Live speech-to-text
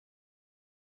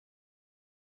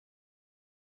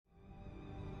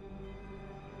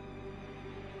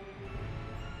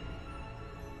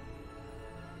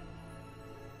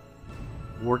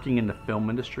Working in the film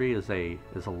industry is a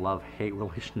love-hate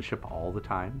relationship all the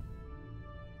time.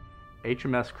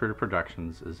 HMS Creative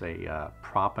Productions is a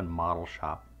prop and model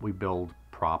shop. We build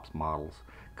props, models,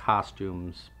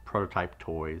 costumes, prototype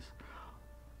toys,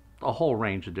 a whole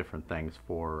range of different things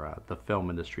for the film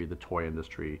industry, the toy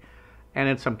industry, and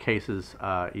in some cases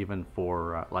even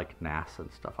for like NASA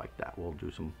and stuff like that. We'll do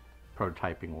some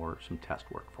prototyping or some test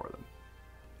work for them.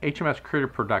 HMS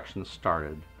Creative Productions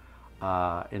started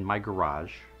in my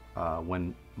garage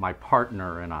when my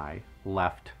partner and I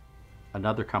left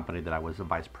another company that I was the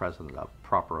vice president of,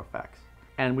 Proper Effects,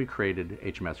 and we created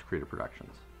HMS Creative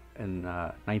Productions in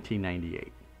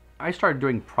 1998. I started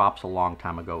doing props a long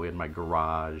time ago in my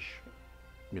garage,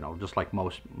 you know, just like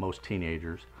most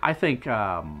teenagers. I think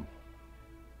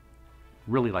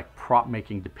really like prop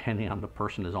making, depending on the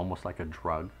person, is almost like a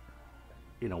drug.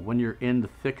 You know, when you're in the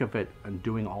thick of it and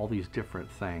doing all these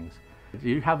different things,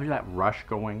 you have that rush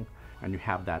going and you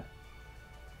have that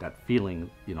feeling,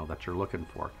 you know, that you're looking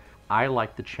for. I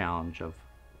like the challenge of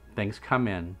things come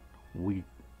in, we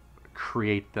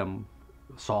create them,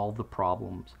 solve the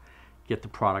problems, get the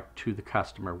product to the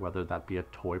customer, whether that be a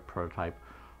toy prototype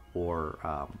or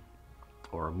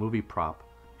a movie prop.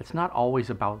 It's not always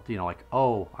about, you know, like,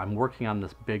 oh, I'm working on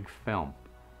this big film.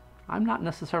 I'm not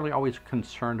necessarily always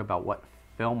concerned about what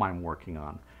film I'm working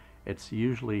on. It's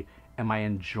usually, am I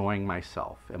enjoying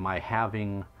myself? Am I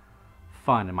having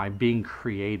fun? Am I being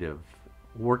creative?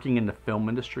 Working in the film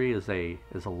industry is a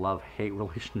love-hate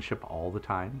relationship all the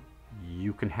time.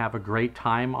 You can have a great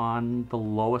time on the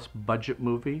lowest budget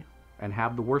movie and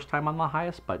have the worst time on the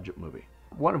highest budget movie.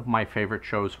 One of my favorite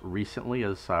shows recently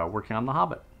is working on The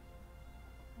Hobbit.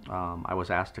 I was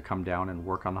asked to come down and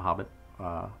work on The Hobbit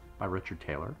by Richard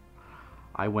Taylor.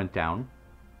 I went down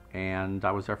and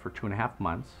I was there for 2.5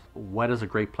 months. What is a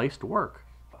great place to work?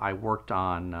 I worked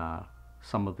on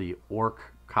some of the orc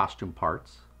costume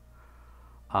parts,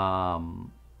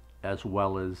 as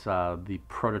well as the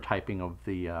prototyping of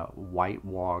the white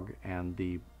wog and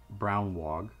the brown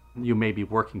wog. You may be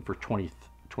working for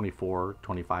 24,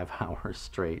 25 hours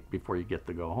straight before you get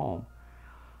to go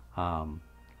home.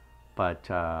 But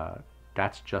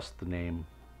that's just the name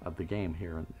of the game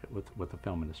here with the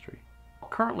film industry.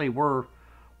 Currently, we're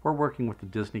working with the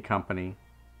Disney company.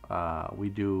 We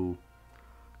do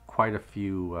quite a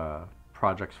few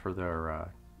projects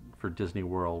for Disney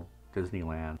World,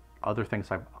 Disneyland. Other things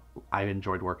I've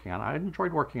enjoyed working on. I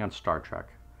enjoyed working on Star Trek.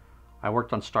 I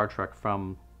worked on Star Trek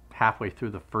from halfway through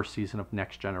the first season of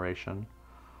Next Generation,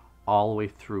 all the way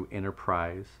through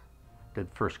Enterprise, did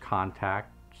First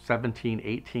Contact, 17,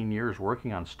 18 years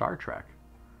working on Star Trek.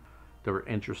 There were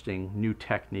interesting new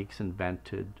techniques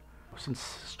invented. Since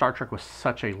Star Trek was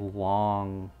such a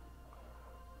long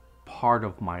part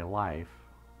of my life,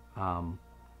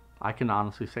 I can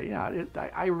honestly say, yeah,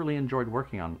 I really enjoyed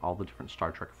working on all the different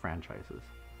Star Trek franchises.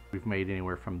 We've made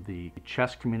anywhere from the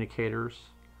chess communicators,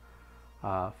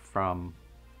 from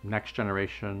Next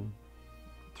Generation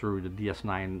through the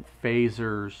DS9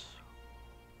 phasers,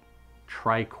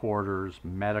 tricorders,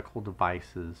 medical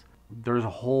devices. There's a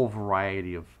whole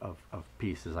variety of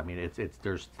pieces. I mean,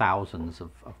 there's thousands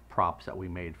of props that we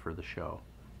made for the show.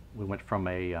 We went from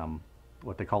a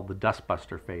what they called the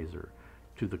Dustbuster phaser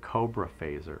to the Cobra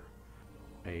phaser,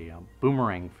 a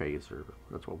boomerang phaser.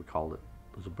 That's what we called it.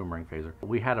 It was a boomerang phaser.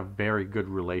 We had a very good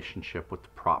relationship with the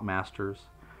prop masters,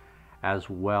 as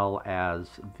well as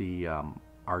the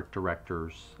art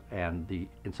directors and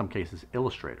in some cases,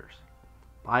 illustrators.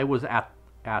 I was at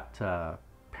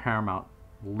Paramount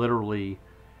literally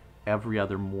every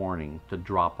other morning to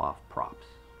drop off props.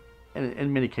 And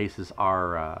in many cases,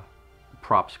 our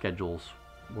prop schedules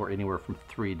were anywhere from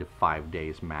 3 to 5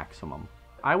 days maximum.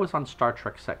 I was on Star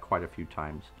Trek set quite a few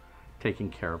times, taking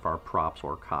care of our props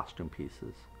or costume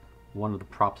pieces. One of the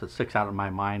props that sticks out in my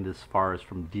mind as far as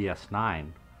from DS9,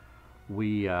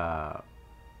 we got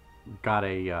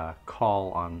a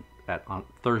call on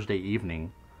Thursday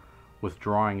evening with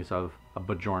drawings of a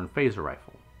Bajoran phaser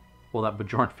rifle. Well, that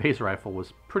Bajoran phaser rifle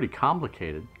was pretty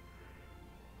complicated,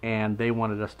 and they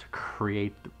wanted us to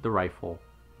create the rifle,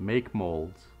 make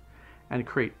molds, and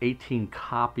create 18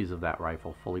 copies of that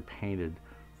rifle fully painted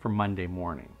for Monday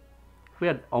morning. We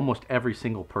had almost every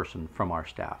single person from our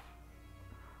staff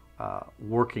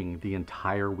working the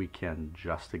entire weekend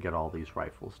just to get all these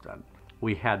rifles done.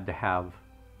 We had to have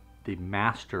the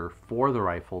master for the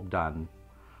rifle done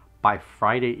by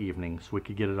Friday evening so we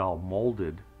could get it all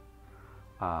molded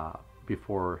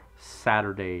before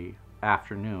Saturday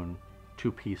afternoon,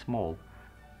 2-piece mold.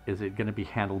 Is it going to be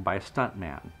handled by a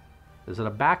stuntman? Is it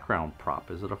a background prop?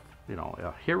 Is it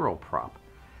a hero prop?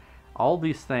 All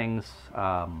these things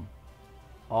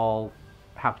all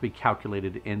have to be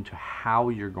calculated into how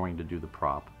you're going to do the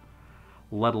prop,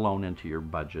 let alone into your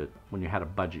budget. When you had a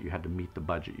budget, you had to meet the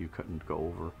budget. You couldn't go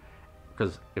over,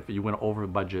 because if you went over the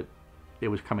budget, it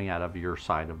was coming out of your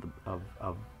side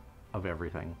of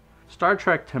everything. Star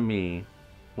Trek, to me,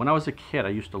 when I was a kid, I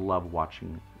used to love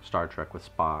watching Star Trek with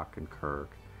Spock and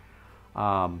Kirk,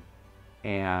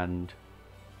 and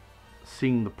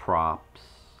seeing the props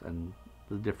and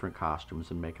the different costumes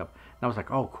and makeup. And I was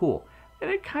like, oh, cool. And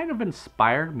it kind of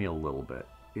inspired me a little bit,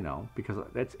 you know, because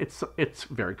it's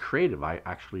very creative. I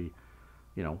actually,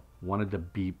 you know, wanted to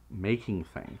be making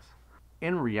things.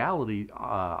 In reality,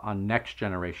 on Next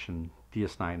Generation,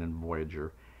 DS9 and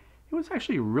Voyager, it was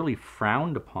actually really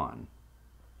frowned upon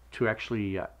to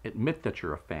actually admit that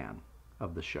you're a fan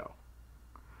of the show.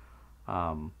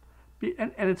 And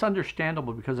it's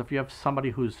understandable, because if you have somebody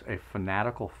who's a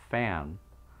fanatical fan,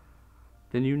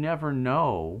 then you never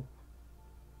know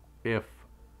if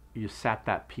you sat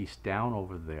that piece down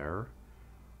over there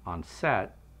on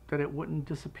set that it wouldn't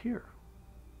disappear.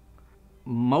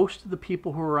 Most of the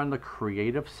people who were on the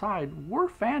creative side were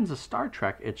fans of Star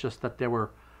Trek. It's just that they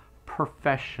were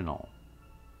professional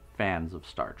fans of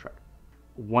Star Trek.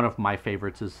 One of my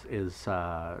favorites is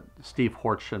Steve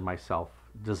Horch and myself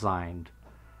designed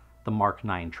the Mark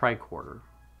IX tricorder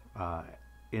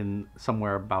in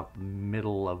somewhere about the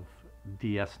middle of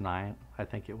DS9, I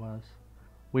think it was.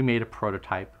 We made a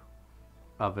prototype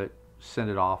of it, sent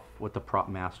it off with the prop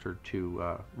master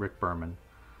to Rick Berman,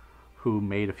 who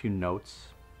made a few notes.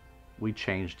 We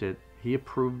changed it, he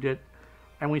approved it,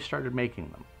 and we started making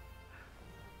them.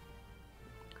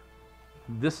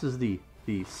 This is the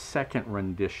second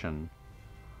rendition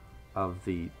of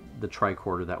the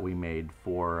tricorder that we made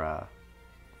for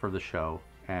the show,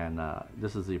 and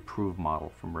this is the approved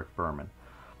model from Rick Berman.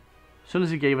 As soon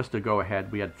as he gave us the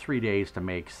go-ahead, we had 3 days to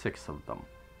make 6 of them,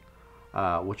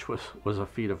 which was a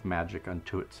feat of magic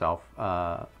unto itself.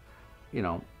 You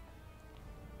know,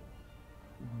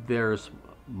 there's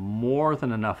more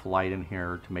than enough light in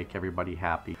here to make everybody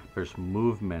happy. There's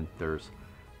movement. There's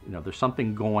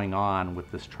something going on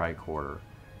with this tricorder.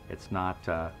 It's not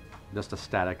just a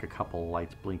static, a couple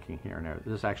lights blinking here and there.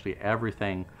 This is actually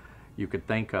everything you could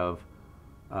think of.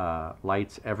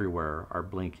 Lights everywhere are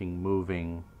blinking,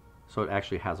 moving, so it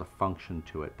actually has a function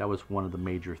to it. That was one of the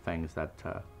major things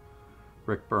that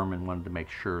Rick Berman wanted to make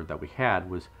sure that we had,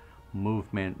 was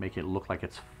movement, make it look like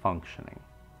it's functioning.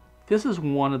 This is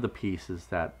one of the pieces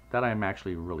that I'm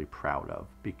actually really proud of,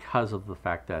 because of the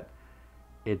fact that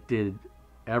it did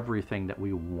everything that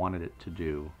we wanted it to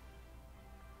do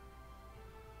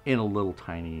in a little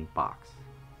tiny box.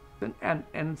 And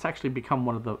it's actually become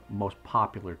one of the most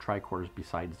popular tricorders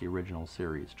besides the original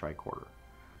series tricorder.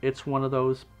 It's one of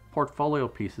those portfolio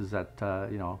pieces that,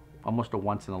 you know, almost a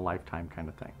once-in-a-lifetime kind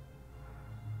of thing.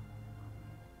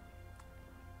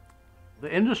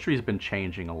 The industry's been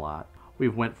changing a lot.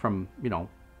 We've went from, you know,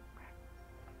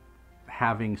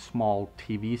 having small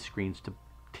TV screens to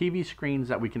TV screens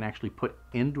that we can actually put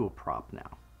into a prop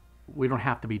now. We don't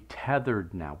have to be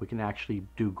tethered now. We can actually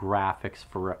do graphics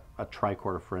for a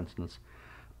tricorder, for instance,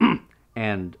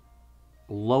 and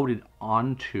load it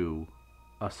onto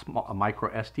a micro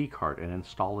SD card and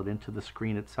install it into the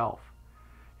screen itself.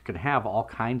 You can have all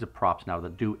kinds of props now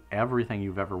that do everything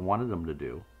you've ever wanted them to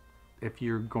do. If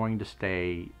you're going to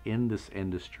stay in this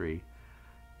industry,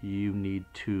 you need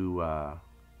to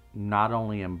not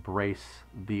only embrace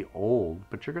the old,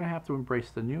 but you're going to have to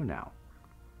embrace the new now.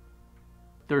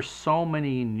 There's so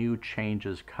many new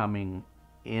changes coming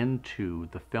into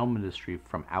the film industry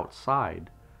from outside,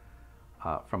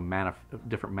 from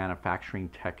different manufacturing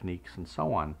techniques and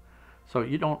so on. So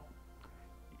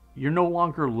you're no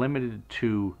longer limited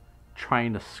to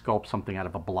trying to sculpt something out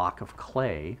of a block of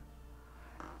clay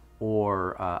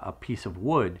or a piece of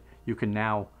wood. You can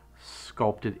now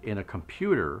sculpt it in a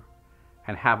computer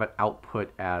and have it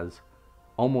output as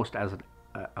almost as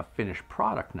a finished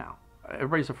product now.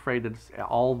 Everybody's afraid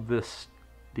that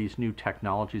these new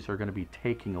technologies are going to be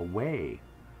taking away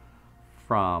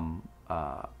from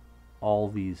all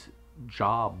these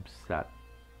jobs that,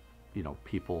 you know,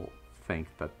 people think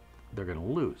that they're going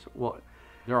to lose. Well,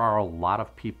 there are a lot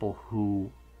of people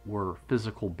who were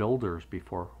physical builders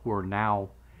before who are now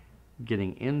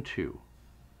getting into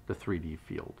the 3D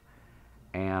field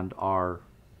and are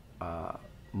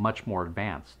much more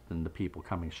advanced than the people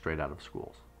coming straight out of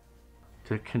schools.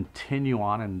 To continue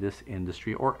on in this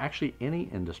industry, or actually any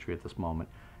industry at this moment,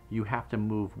 you have to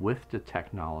move with the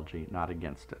technology, not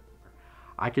against it.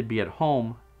 I could be at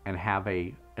home and have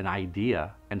an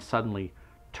idea and suddenly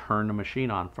turn the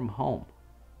machine on from home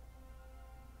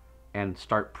and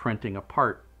start printing a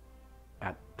part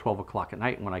at 12 o'clock at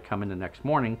night. And when I come in the next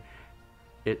morning,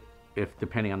 if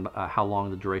depending on how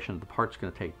long the duration of the part's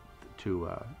going to take to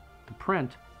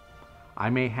print, I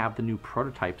may have the new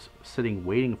prototypes sitting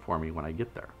waiting for me when I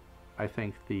get there. I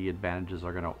think the advantages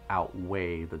are going to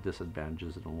outweigh the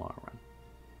disadvantages in the long run.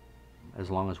 As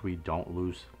long as we don't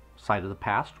lose sight of the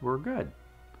past, we're good.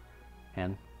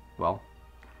 And, well,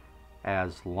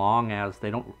 as long as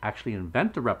they don't actually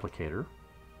invent the replicator,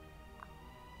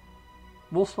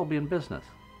 we'll still be in business.